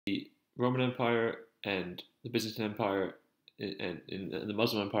the Roman Empire and the Byzantine Empire and the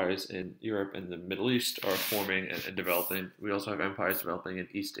Muslim empires in Europe and the Middle East are forming and developing. We also have empires developing in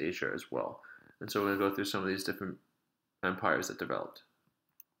East Asia as well. And so we're going to go through some of these different empires that developed.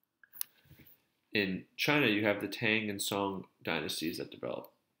 In China, you have the Tang and Song dynasties that developed.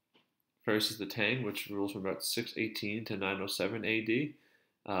 First is the Tang, which rules from about 618 to 907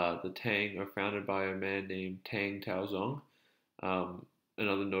 AD. The Tang are founded by a man named Tang Taozong.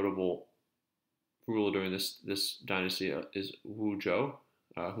 Another notable ruler during this dynasty is Wu Zhou,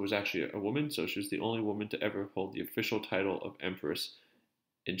 who was actually a woman, so she was the only woman to ever hold the official title of empress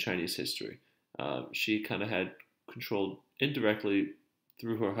in Chinese history. She kind of had controlled indirectly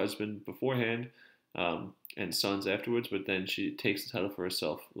through her husband beforehand and sons afterwards, but then she takes the title for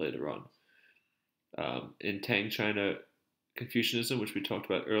herself later on. In Tang China, Confucianism, which we talked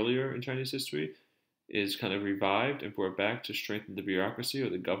about earlier in Chinese history, is kind of revived and brought back to strengthen the bureaucracy or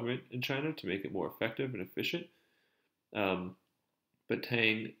the government in China to make it more effective and efficient. But the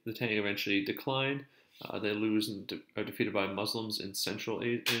Tang eventually declined. They lose and are defeated by Muslims in central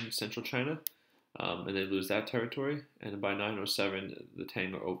China, and they lose that territory. And by 907, the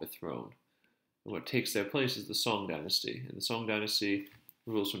Tang are overthrown. And what takes their place is the Song dynasty. And the Song dynasty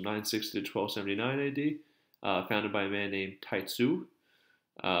rules from 960 to 1279 AD, founded by a man named Taizu.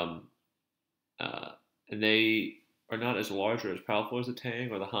 And they are not as large or as powerful as the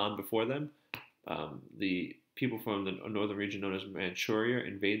Tang or the Han before them. The people from the northern region known as Manchuria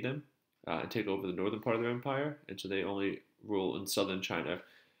invade them and take over the northern part of their empire, and so they only rule in southern China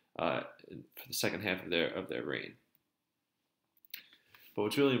for the second half of their reign. But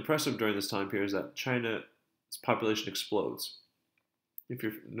what's really impressive during this time period is that China's population explodes. If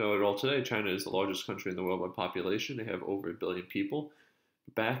you know it all today, China is the largest country in the world by population. They have over 1 billion people.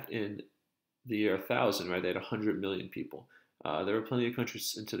 Back in the year 1000, right, they had 100 million people. There are plenty of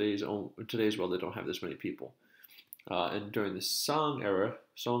countries in today's world that don't have this many people. And during the Song era,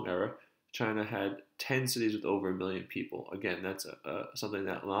 China had 10 cities with over 1 million people. Again, that's something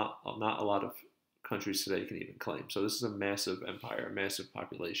that not a lot of countries today can even claim. So this is a massive empire, a massive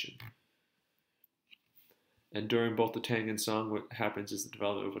population. And during both the Tang and Song, what happens is the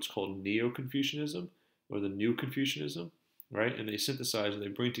development of what's called Neo-Confucianism, or the New Confucianism, right? And they synthesize and they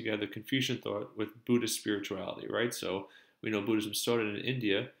bring together Confucian thought with Buddhist spirituality, right? So we know Buddhism started in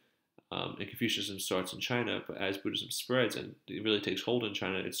India, and Confucianism starts in China, but as Buddhism spreads and it really takes hold in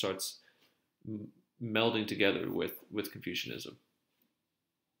China, it starts melding together with Confucianism.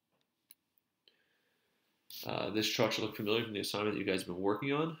 This chart should look familiar from the assignment that you guys have been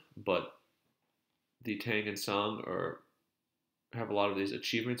working on, but the Tang and Song have a lot of these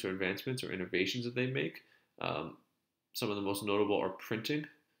achievements or advancements or innovations that they make. Some of the most notable are printing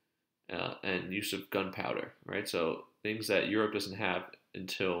and use of gunpowder, right? So things that Europe doesn't have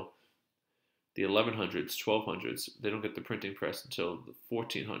until the 1100s, 1200s. They don't get the printing press until the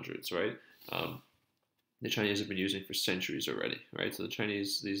 1400s, right? The Chinese have been using for centuries already, right? So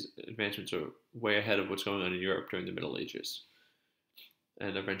these advancements are way ahead of what's going on in Europe during the Middle Ages.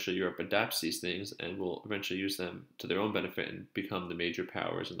 And eventually Europe adapts these things and will eventually use them to their own benefit and become the major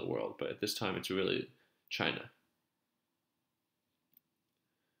powers in the world. But at this time, it's really China.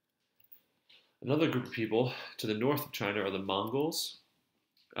 Another group of people to the north of China are the Mongols.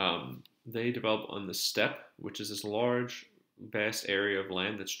 They develop on the steppe, which is this large, vast area of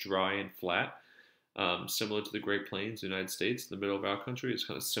land that's dry and flat, similar to the Great Plains, the United States. The middle of our country is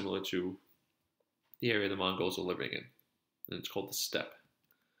kind of similar to the area the Mongols are living in, and it's called the steppe.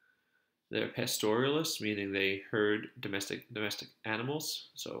 They're pastoralists, meaning they herd domestic animals,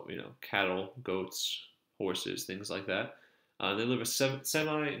 so cattle, goats, horses, things like that. They live a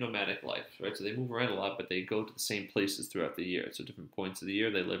semi-nomadic life, right? So they move around a lot, but they go to the same places throughout the year. So different points of the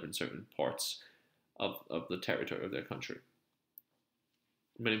year, they live in certain parts of the territory of their country.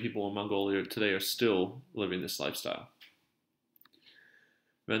 Many people in Mongolia today are still living this lifestyle.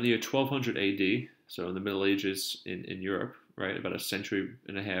 Around the year 1200 AD, so in the Middle Ages in Europe, right, about a century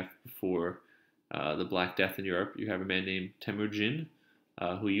and a half before the Black Death in Europe, you have a man named Temujin,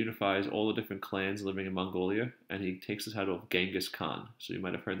 who unifies all the different clans living in Mongolia, and he takes the title of Genghis Khan. So you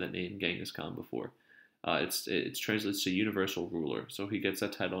might have heard that name, Genghis Khan, before. It's translated to universal ruler. So he gets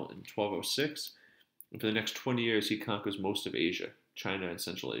that title in 1206, and for the next 20 years he conquers most of Asia, China and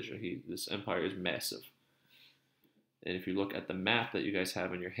Central Asia. This empire is massive. And if you look at the map that you guys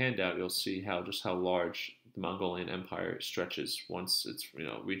have in your handout, you'll see how large the Mongolian Empire stretches once it's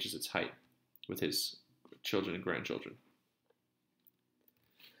reaches its height with his children and grandchildren.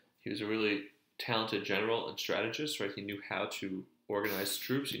 He was a really talented general and strategist, right? He knew how to organize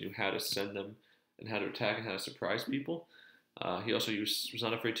troops, he knew how to send them and how to attack and how to surprise people. He also was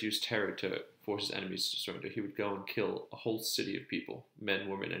not afraid to use terror to force his enemies to surrender. He would go and kill a whole city of people, men,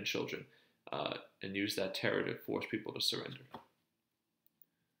 women, and children, and use that terror to force people to surrender.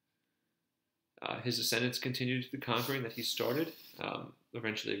 His descendants continued the conquering that he started.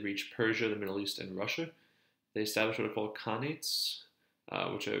 Eventually, they reached Persia, the Middle East, and Russia. They established what are called khanates,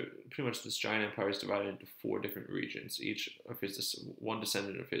 which are pretty much this giant empire is divided into 4 different regions. One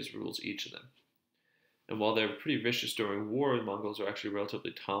descendant of his rules each of them. And while they're pretty vicious during war, the Mongols are actually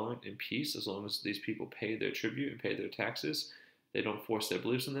relatively tolerant in peace as long as these people pay their tribute and pay their taxes. They don't force their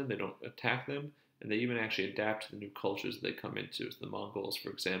beliefs on them, they don't attack them, and they even actually adapt to the new cultures that they come into. So the Mongols, for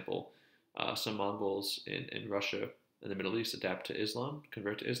example, some Mongols in Russia and the Middle East adapt to Islam,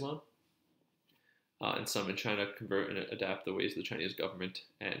 convert to Islam, and some in China convert and adapt the ways of the Chinese government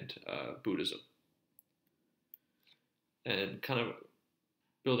and Buddhism. And kind of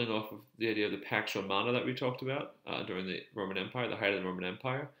building off of the idea of the Pax Romana that we talked about during the Roman Empire, the height of the Roman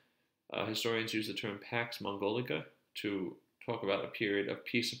Empire, historians use the term Pax Mongolica to talk about a period of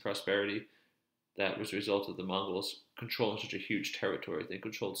peace and prosperity that was a result of the Mongols controlling such a huge territory. They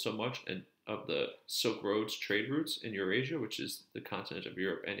controlled so much and of the Silk Road's trade routes in Eurasia, which is the continent of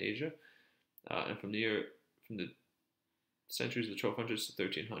Europe and Asia, and from the centuries of the 1200s to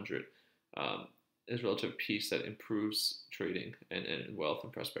 1300, is relative peace that improves trading and wealth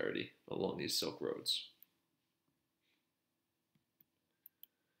and prosperity along these Silk Roads.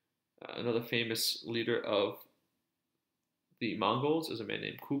 Another famous leader of the Mongols is a man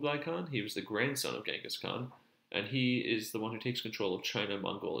named Kublai Khan. He was the grandson of Genghis Khan, and he is the one who takes control of China and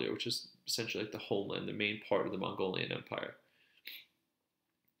Mongolia, which is essentially like the homeland, the main part of the Mongolian Empire.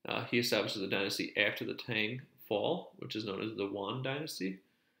 He establishes the dynasty after the Tang fall, which is known as the Yuan dynasty.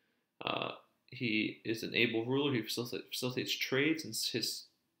 He is an able ruler. He facilitates trades, and his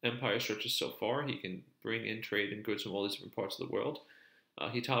empire stretches so far he can bring in trade and goods from all these different parts of the world.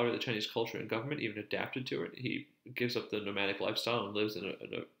 He tolerated the Chinese culture and government, even adapted to it. He gives up the nomadic lifestyle and lives in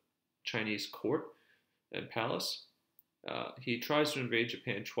a Chinese court and palace. He tries to invade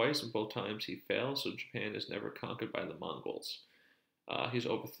Japan twice, and both times he fails, so Japan is never conquered by the Mongols.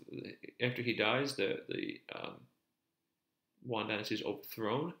 After he dies, the Yuan dynasty is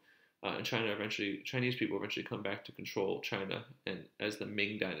overthrown, and Chinese people eventually come back to control China and as the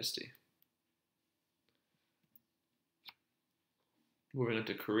Ming dynasty. Moving on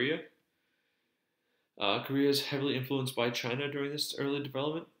to Korea. Korea is heavily influenced by China during this early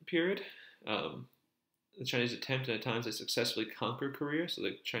development period. The Chinese attempt, and at times they successfully conquer Korea, so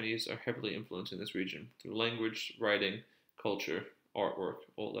the Chinese are heavily influencing this region through language, writing, culture, artwork,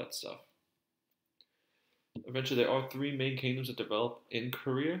 all that stuff. Eventually, there are 3 main kingdoms that develop in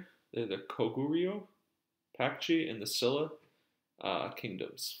Korea. They're the Goguryeo, Pakchi, and the Silla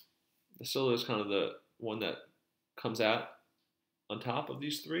kingdoms. The Silla is kind of the one that comes out on top of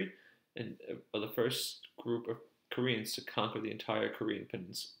these 3, and are the first group of Koreans to conquer the entire Korean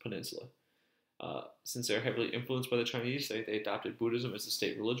peninsula. Since they're heavily influenced by the Chinese, they adopted Buddhism as the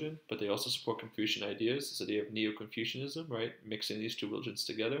state religion, but they also support Confucian ideas, this idea of Neo-Confucianism, right, mixing these 2 religions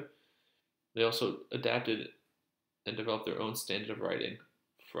together. They also adapted and developed their own standard of writing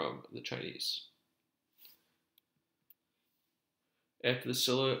from the Chinese. After the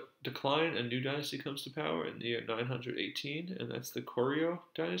Silla decline, a new dynasty comes to power in the year 918, and that's the Goryeo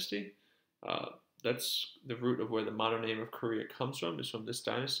dynasty. That's the root of where the modern name of Korea comes from, is from this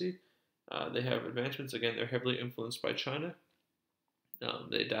dynasty. They have advancements. Again, they're heavily influenced by China.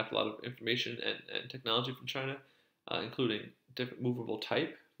 They adapt a lot of information and technology from China, including different movable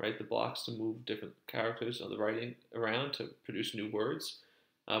type, right? The blocks to move different characters of the writing around to produce new words.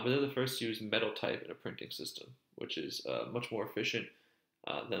 But they're the first to use metal type in a printing system, which is much more efficient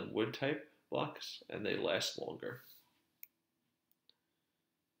than wood type blocks, and they last longer.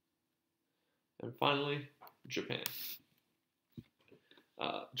 And finally, Japan.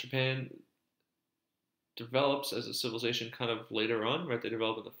 Japan develops as a civilization kind of later on, right? They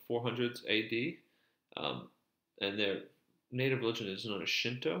develop in the 400s AD, and their native religion is known as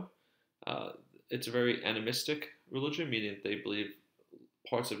Shinto. It's a very animistic religion, meaning they believe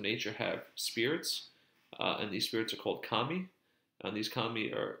parts of nature have spirits, and these spirits are called kami. And these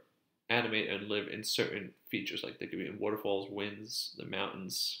kami animate and live in certain features, like they could be in waterfalls, winds, the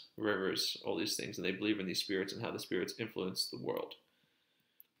mountains, rivers, all these things, and they believe in these spirits and how the spirits influence the world.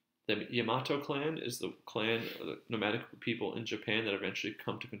 The Yamato clan is the clan of the nomadic people in Japan that eventually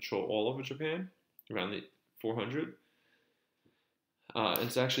come to control all over Japan around the 400.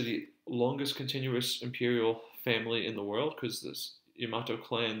 It's actually the longest continuous imperial family in the world, because this Yamato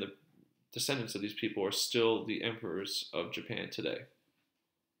clan, the descendants of these people, are still the emperors of Japan today.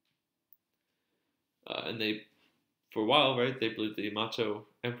 And they for a while, right, they believed the Yamato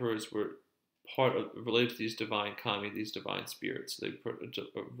emperors were part of related to these divine kami, these divine spirits. They put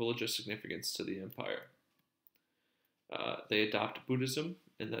a religious significance to the empire. They adopt Buddhism,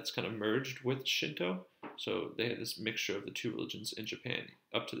 and that's kind of merged with Shinto. So they had this mixture of the two religions in Japan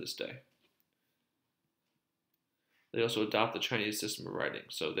up to this day. They also adopt the Chinese system of writing.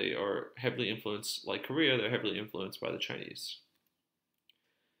 So they are heavily influenced, like Korea, they're heavily influenced by the Chinese.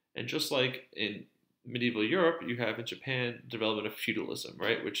 And just like in medieval Europe, you have in Japan development of feudalism,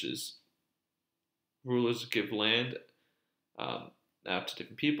 right, which is rulers give land out to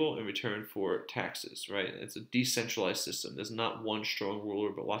different people in return for taxes, right? It's a decentralized system. There's not one strong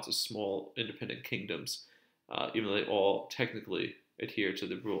ruler, but lots of small independent kingdoms, even though they all technically adhere to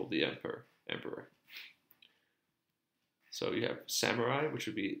the rule of the emperor. So you have samurai, which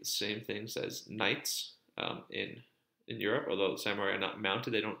would be the same things as knights in Europe, although samurai are not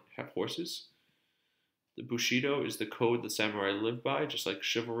mounted, they don't have horses. The Bushido is the code the samurai lived by, just like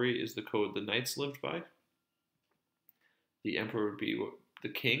chivalry is the code the knights lived by. The emperor would be the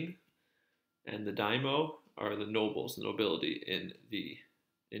king, and the daimyo are the nobles, the nobility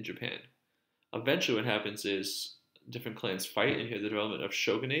in Japan. Eventually, what happens is different clans fight, and you have the development of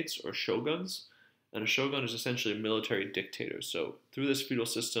shogunates or shoguns. And a shogun is essentially a military dictator. So through this feudal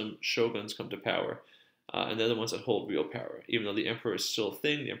system, shoguns come to power, and they're the ones that hold real power. Even though the emperor is still a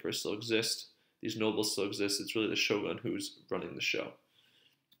thing, the emperor still exists, these nobles still exist, it's really the shogun who's running the show.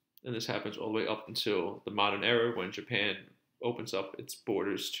 And this happens all the way up until the modern era when Japan opens up its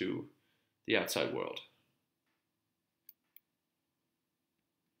borders to the outside world.